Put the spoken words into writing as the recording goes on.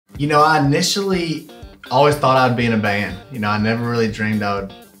You know, I initially always thought I'd be in a band. You know, I never really dreamed I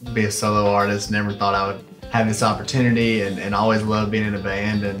would be a solo artist, never thought I would have this opportunity, and always loved being in a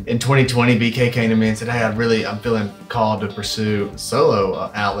band. And in 2020, BK came to me and said, hey, I'm feeling called to pursue a solo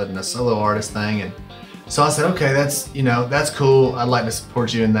outlet and a solo artist thing. And so I said, okay, that's cool. I'd like to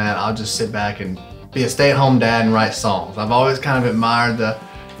support you in that. I'll just sit back and be a stay-at-home dad and write songs. I've always kind of admired the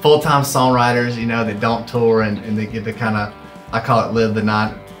full-time songwriters, you know, that don't tour and they get to kind of, I call it live the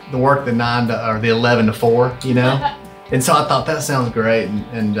 11 to 4, you know? And so I thought that sounds great,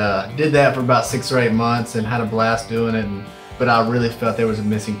 and did that for about 6 or 8 months and had a blast doing it. But I really felt there was a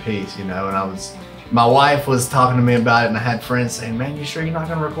missing piece, you know, and my wife was talking to me about it, and I had friends saying, man, you sure you're not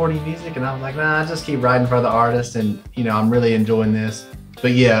gonna record any music? And I was like, nah, I just keep writing for the artist, and you know, I'm really enjoying this.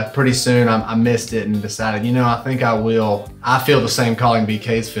 But yeah, pretty soon I missed it and decided, you know, I think I will. I feel the same calling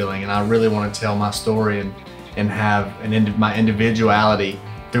BK's feeling, and I really want to tell my story and have my individuality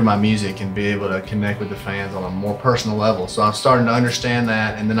through my music and be able to connect with the fans on a more personal level. So I'm starting to understand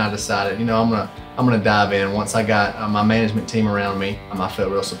that, and then I decided, you know, I'm gonna dive in. Once I got my management team around me, I felt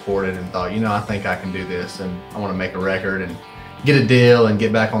real supported and thought, you know, I think I can do this, and I want to make a record and get a deal and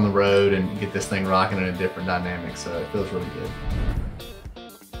get back on the road and get this thing rocking in a different dynamic. So it feels really good.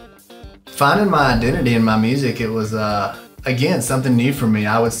 Finding my identity in my music, it was, again, something new for me.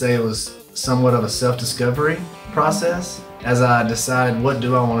 I would say it was somewhat of a self-discovery process as I decided, what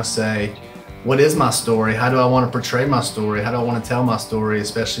do I want to say? What is my story? How do I want to portray my story? How do I want to tell my story,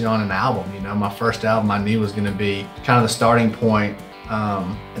 especially on an album? You know, my first album I knew was going to be kind of the starting point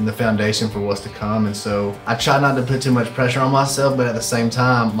and the foundation for what's to come. And so I tried not to put too much pressure on myself, but at the same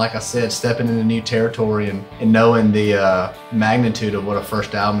time, like I said, stepping into new territory and knowing the magnitude of what a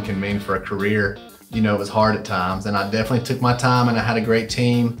first album can mean for a career, you know, it was hard at times. And I definitely took my time, and I had a great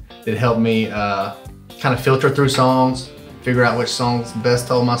team that helped me kind of filter through songs, figure out which songs best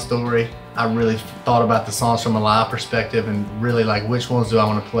told my story. I really thought about the songs from a live perspective and really like, which ones do I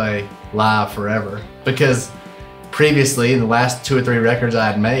want to play live forever? Because previously, in the last 2 or 3 records I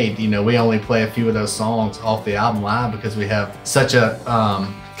had made, you know, we only play a few of those songs off the album live because we have such a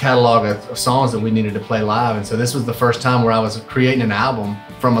catalog of songs that we needed to play live. And so this was the first time where I was creating an album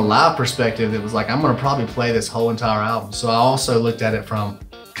from a live perspective that was like, I'm gonna probably play this whole entire album. So I also looked at it from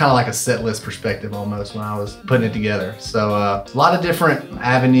kind of like a set list perspective almost when I was putting it together. So a lot of different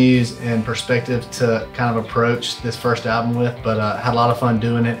avenues and perspectives to kind of approach this first album with, but had a lot of fun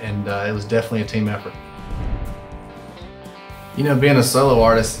doing it, and it was definitely a team effort. You know, being a solo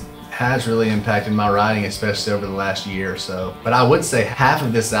artist has really impacted my writing, especially over the last year or so. But I would say half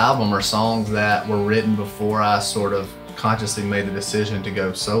of this album are songs that were written before I sort of consciously made the decision to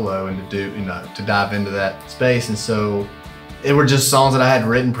go solo and to do, you know, to dive into that space. And so it were just songs that I had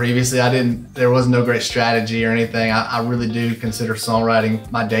written previously. There was no great strategy or anything. I really do consider songwriting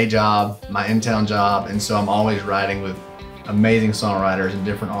my day job, my in-town job. And so I'm always writing with amazing songwriters and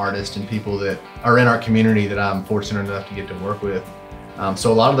different artists and people that are in our community that I'm fortunate enough to get to work with.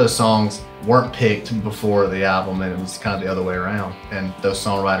 So a lot of those songs weren't picked before the album, and it was kind of the other way around, and those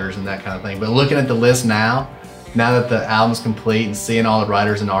songwriters and that kind of thing. But looking at the list now that the album's complete and seeing all the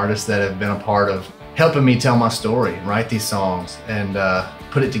writers and artists that have been a part of helping me tell my story and write these songs and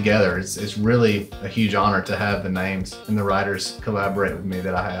put it together, it's really a huge honor to have the names and the writers collaborate with me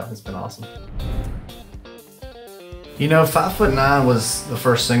that I have. It's been awesome. You know, 5'9" was the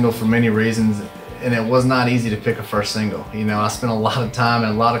first single for many reasons, and it was not easy to pick a first single. You know, I spent a lot of time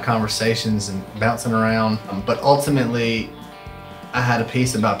and a lot of conversations and bouncing around, but ultimately I had a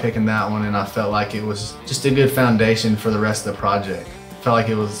piece about picking that one, and I felt like it was just a good foundation for the rest of the project. I felt like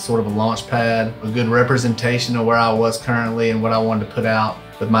it was sort of a launch pad, a good representation of where I was currently and what I wanted to put out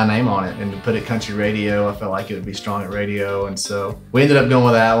with my name on it. And to put it country radio, I felt like it would be strong at radio. And so we ended up going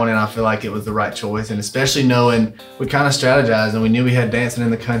with that one, and I feel like it was the right choice. And especially knowing we kind of strategized and we knew we had Dancing in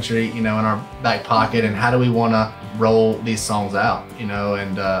the Country, you know, in our back pocket, and how do we want to roll these songs out, you know,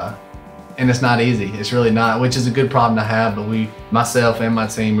 and it's not easy. It's really not, which is a good problem to have, but myself and my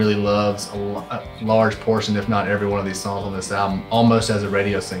team really loves a large portion, if not every one of these songs on this album, almost as a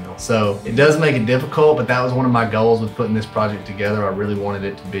radio single. So it does make it difficult, but that was one of my goals with putting this project together. I really wanted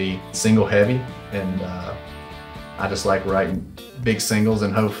it to be single heavy, and I just like writing big singles,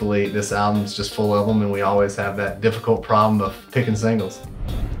 and hopefully this album's just full of them, and we always have that difficult problem of picking singles.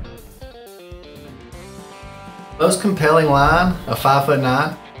 Most compelling line of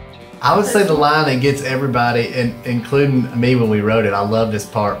 5'9". I would say the line that gets everybody, including me when we wrote it. I love this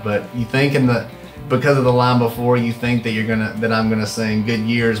part, but you think because of the line before, you think that I'm gonna sing "Good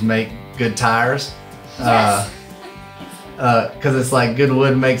years make good tires." Yes. because it's like good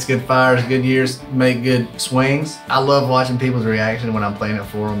wood makes good fires, good years make good swings. I love watching people's reaction when I'm playing it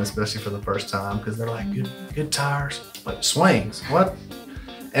for them, especially for the first time, because they're like, good tires, like swings, what?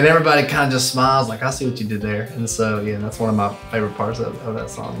 And everybody kind of just smiles like, I see what you did there. And so, yeah, that's one of my favorite parts of that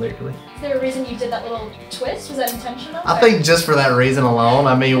song, lyrically. Is there a reason you did that little twist? Was that intentional? I think just for that reason alone.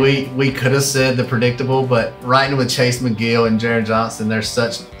 I mean, we could have said the predictable, but writing with Chase McGill and Jaron Johnson, they're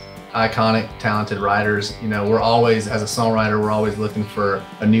such iconic, talented writers. You know, we're always, as a songwriter, we're always looking for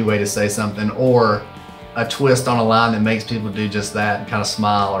a new way to say something or a twist on a line that makes people do just that and kind of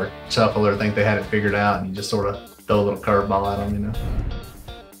smile or chuckle or think they had it figured out, and you just sort of throw a little curveball at them, you know.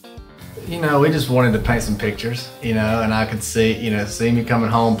 You know, we just wanted to paint some pictures, you know, and I could see, you know, see me coming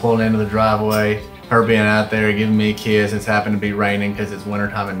home, pulling into the driveway, her being out there giving me a kiss. It's happened to be raining because it's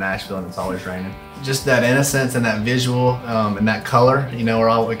wintertime in Nashville and it's always raining. Just that innocence and that visual and that color, you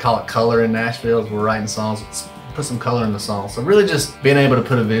know, we call it color in Nashville. We're writing songs, put some color in the song. So really just being able to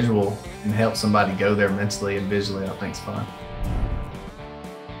put a visual and help somebody go there mentally and visually, I think is fun.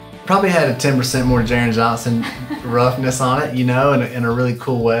 Probably had a 10% more Jaron Johnson roughness on it, you know, in a really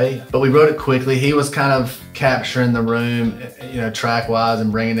cool way. But we wrote it quickly. He was kind of capturing the room, you know, track-wise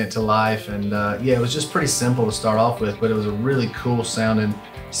and bringing it to life. And yeah, it was just pretty simple to start off with, but it was a really cool sounding,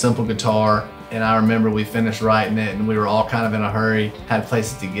 simple guitar. And I remember we finished writing it and we were all kind of in a hurry, had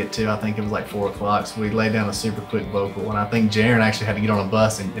places to get to. I think it was like 4 o'clock, so we laid down a super quick vocal. And I think Jaron actually had to get on a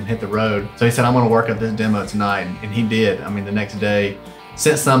bus and hit the road. So he said, I'm gonna work up this demo tonight. And he did. I mean, the next day,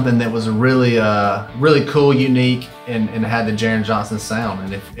 sent something that was really, really cool, unique, and had the Jaron Johnson sound.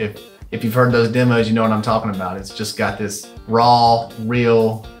 And if you've heard those demos, you know what I'm talking about. It's just got this raw,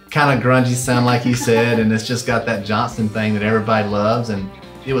 real, kind of grungy sound like you said, and it's just got that Johnson thing that everybody loves. And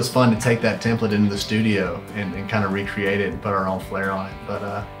it was fun to take that template into the studio and kind of recreate it and put our own flair on it.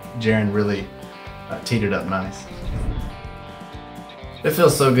 But Jaron really teed it up nice. It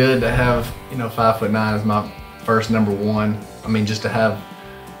feels so good to have, you know, 5'9" as my first #1. I mean, just to have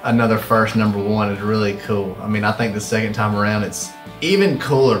another first #1 is really cool. I mean, I think the second time around it's even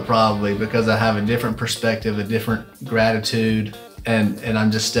cooler probably because I have a different perspective, a different gratitude, and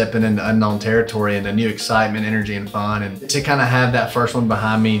I'm just stepping into unknown territory and a new excitement, energy, and fun. And to kind of have that first one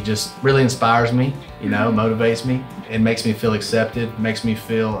behind me just really inspires me, you know, motivates me. It makes me feel accepted, makes me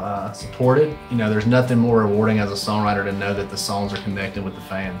feel supported. You know, there's nothing more rewarding as a songwriter to know that the songs are connected with the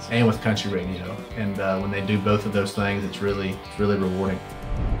fans and with country radio. And when they do both of those things, it's really rewarding.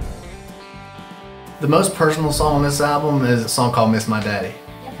 The most personal song on this album is a song called Miss My Daddy.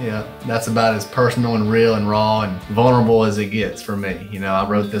 Yeah, that's about as personal and real and raw and vulnerable as it gets for me. You know, I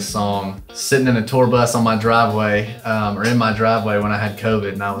wrote this song sitting in a tour bus on my driveway, or in my driveway when I had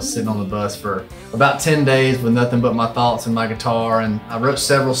COVID, and I was sitting on the bus for about 10 days with nothing but my thoughts and my guitar. And I wrote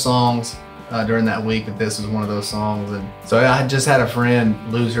several songs during that week, but this was one of those songs. And so I had just had a friend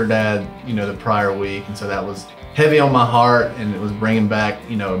lose her dad, you know, the prior week, and so that was heavy on my heart, and it was bringing back,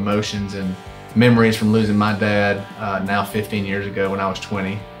 you know, emotions and memories from losing my dad now 15 years ago when I was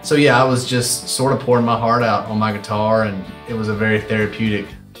 20. So yeah, I was just sort of pouring my heart out on my guitar, and it was a very therapeutic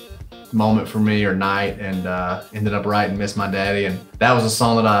moment for me, or night, and ended up writing Miss My Daddy. And that was a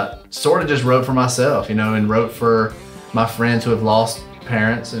song that I sort of just wrote for myself, you know, and wrote for my friends who have lost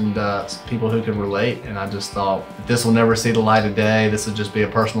parents and people who could relate. And I just thought, this will never see the light of day. This will just be a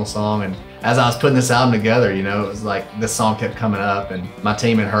personal song. And as I was putting this album together, you know, it was like this song kept coming up, and my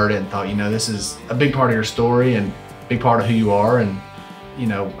team had heard it and thought, you know, this is a big part of your story and a big part of who you are. And you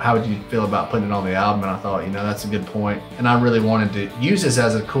know, how would you feel about putting it on the album? And I thought, you know, that's a good point. And I really wanted to use this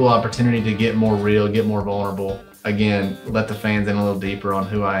as a cool opportunity to get more real, get more vulnerable. Again, let the fans in a little deeper on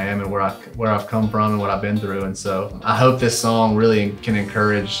who I am and where I've come from and what I've been through. And so I hope this song really can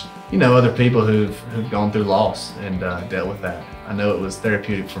encourage, you know, other people who've gone through loss and dealt with that. I know it was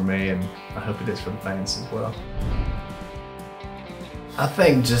therapeutic for me, and I hope it is for the fans as well. I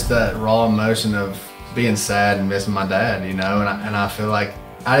think just that raw emotion of being sad and missing my dad, you know, and I feel like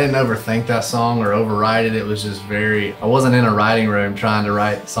I didn't overthink that song or overwrite it. It was just I wasn't in a writing room trying to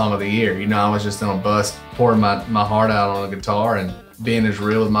write Song of the Year. You know, I was just on a bus pouring my heart out on a guitar and being as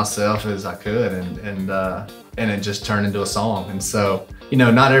real with myself as I could, and it just turned into a song. And so, you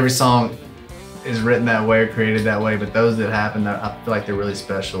know, not every song is written that way or created that way, but those that happen, I feel like they're really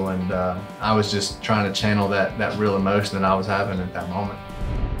special. And I was just trying to channel that real emotion that I was having at that moment.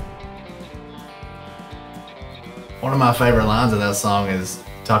 One of my favorite lines of that song is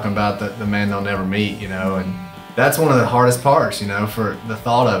talking about the man they'll never meet, you know, and that's one of the hardest parts, you know, for the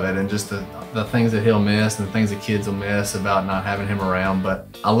thought of it, and just the things that he'll miss and the things that kids will miss about not having him around. But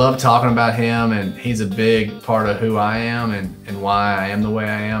I love talking about him, and he's a big part of who I am and why I am the way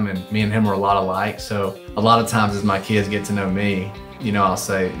I am. And me and him are a lot alike. So a lot of times as my kids get to know me, you know, I'll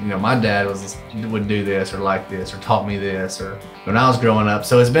say, you know, my dad would do this or like this or taught me this or when I was growing up.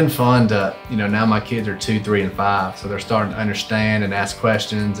 So it's been fun to, you know, now my kids are 2, 3, and 5. So they're starting to understand and ask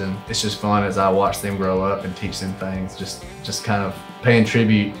questions, and it's just fun as I watch them grow up and teach them things, just kind of paying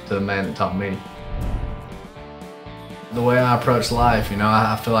tribute to the man that taught me. The way I approach life, you know,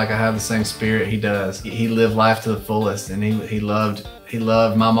 I feel like I have the same spirit he does. He lived life to the fullest, and he loved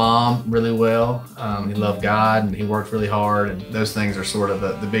my mom really well. He loved God, and he worked really hard, and those things are sort of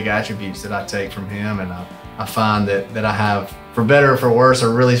the big attributes that I take from him. And I find that I have, for better or for worse, a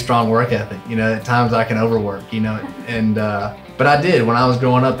really strong work ethic. You know, at times I can overwork, you know, and but I did. When I was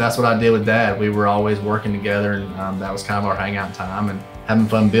growing up, that's what I did with Dad. We were always working together, and that was kind of our hangout time and having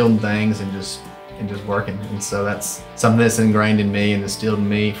fun building things and just working. And so that's something that's ingrained in me and instilled in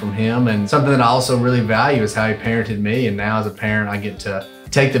me from him. And something that I also really value is how he parented me. And now as a parent, I get to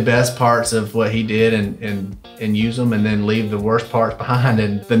take the best parts of what he did and use them, and then leave the worst parts behind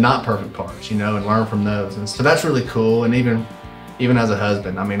and the not perfect parts, you know, and learn from those. And so that's really cool. And even as a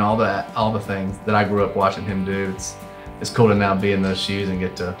husband, I mean, all the things that I grew up watching him do, it's cool to now be in those shoes and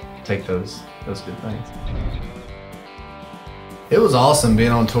get to take those good things. It was awesome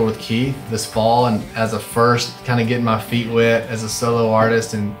being on tour with Keith this fall, and as a first, kind of getting my feet wet as a solo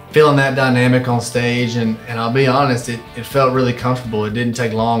artist and feeling that dynamic on stage. And I'll be honest, it felt really comfortable. It didn't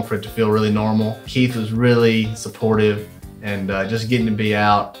take long for it to feel really normal. Keith was really supportive, and just getting to be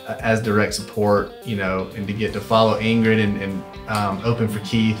out as direct support, you know, and to get to follow Ingrid and open for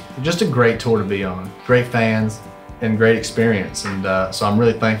Keith. Just a great tour to be on. Great fans and great experience. And so I'm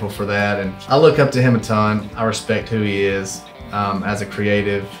really thankful for that. And I look up to him a ton. I respect who he is. As a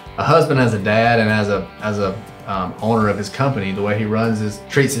creative, a husband, as a dad, and as a owner of his company, the way he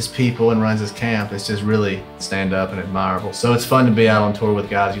treats his people and runs his camp, it's just really stand up and admirable. So it's fun to be out on tour with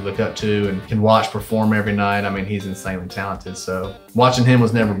guys you look up to and can watch perform every night. I mean, he's insanely talented. So watching him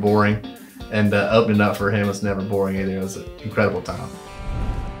was never boring, and opening up for him was never boring either. It was an incredible time.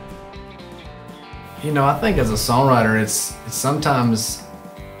 You know, I think as a songwriter, it's sometimes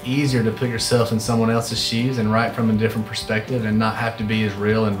easier to put yourself in someone else's shoes and write from a different perspective and not have to be as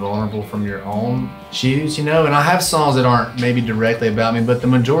real and vulnerable from your own shoes, you know. And I have songs that aren't maybe directly about me, but the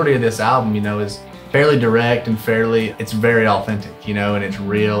majority of this album, you know, is fairly direct and it's very authentic, you know, and it's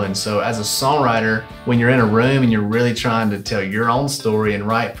real. And so as a songwriter, when you're in a room and you're really trying to tell your own story and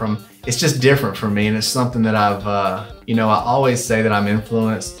write from, it's just different for me. And it's something that you know, I always say that I'm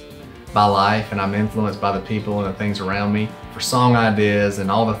influenced by life, and I'm influenced by the people and the things around me for song ideas and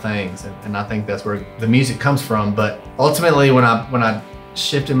all the things, and I think that's where the music comes from. But ultimately, when I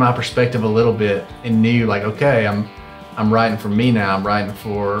shifted my perspective a little bit and knew, like, okay, I'm writing for me now, I'm writing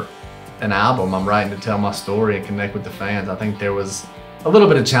for an album, I'm writing to tell my story and connect with the fans, I think there was a little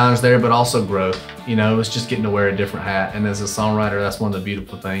bit of challenge there, but also growth. You know, it was just getting to wear a different hat. And as a songwriter, that's one of the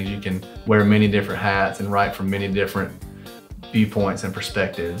beautiful things. You can wear many different hats and write from many different viewpoints and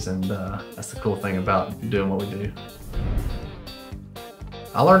perspectives, and that's the cool thing about doing what we do.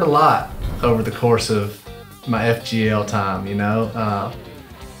 I learned a lot over the course of my FGL time, you know.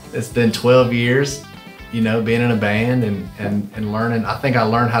 It's been 12 years, you know, being in a band and learning. I think I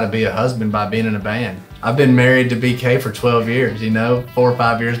learned how to be a husband by being in a band. I've been married to BK for 12 years, you know, 4 or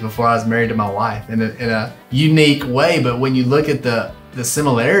 5 years before I was married to my wife in a unique way. But when you look at the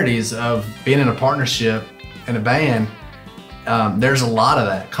similarities of being in a partnership in a band, there's a lot of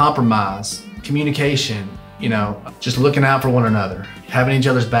that. Compromise, communication, you know, just looking out for one another, having each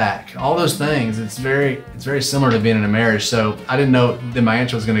other's back, all those things. It's very similar to being in a marriage. So I didn't know that my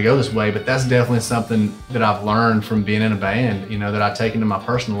answer was going to go this way, but that's definitely something that I've learned from being in a band, you know, that I take into my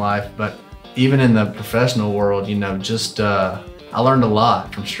personal life. But even in the professional world, you know, just I learned a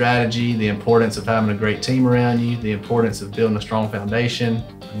lot from strategy, the importance of having a great team around you, the importance of building a strong foundation.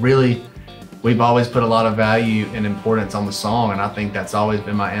 Really, we've always put a lot of value and importance on the song, and I think that's always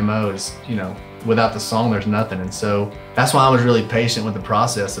been my MO is, you know, without the song, there's nothing. And so that's why I was really patient with the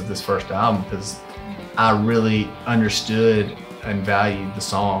process of this first album, because I really understood and valued the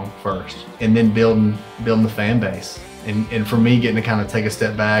song first, and then building the fan base. And for me, getting to kind of take a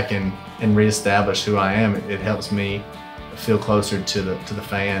step back and reestablish who I am, it helps me feel closer to the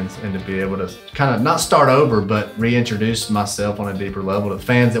fans, and to be able to kind of not start over, but reintroduce myself on a deeper level to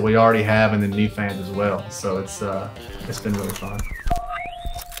fans that we already have, and then new fans as well. So it's been really fun.